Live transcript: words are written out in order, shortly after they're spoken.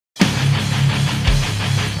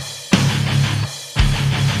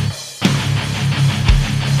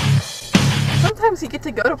you get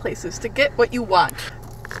to go to places to get what you want.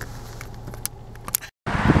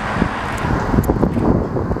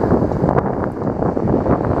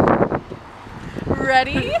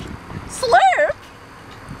 Ready? Slurp!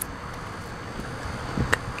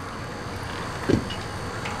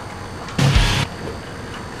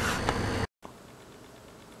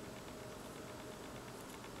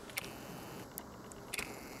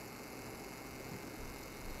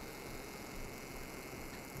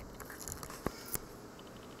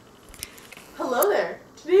 Hello there.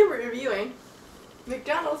 Today we're reviewing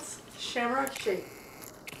McDonald's Shamrock Shake.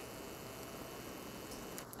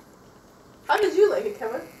 How did you like it,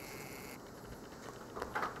 Kevin?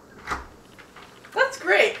 That's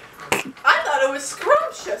great. I thought it was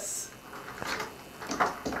scrumptious.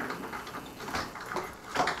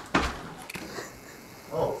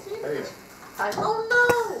 Oh, hey. Oh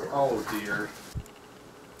no! Oh dear.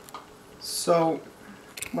 So,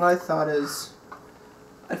 what I thought is,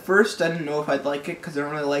 at first I didn't know if I'd like it because I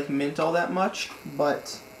don't really like mint all that much,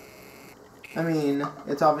 but, I mean,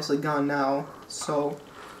 it's obviously gone now, so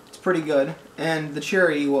it's pretty good. And the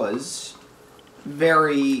cherry was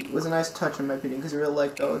a nice touch in my opinion because I really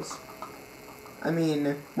like those. I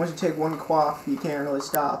mean, once you take one quaff, you can't really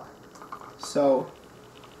stop. So,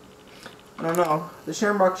 I don't know. The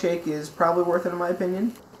Shamrock Shake is probably worth it in my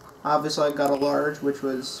opinion. Obviously I got a large, which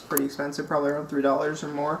was pretty expensive, probably around $3 or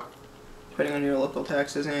more, depending on your local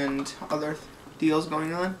taxes and other deals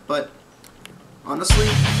going on, but honestly,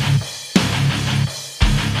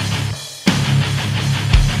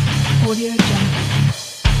 Audio Jungle.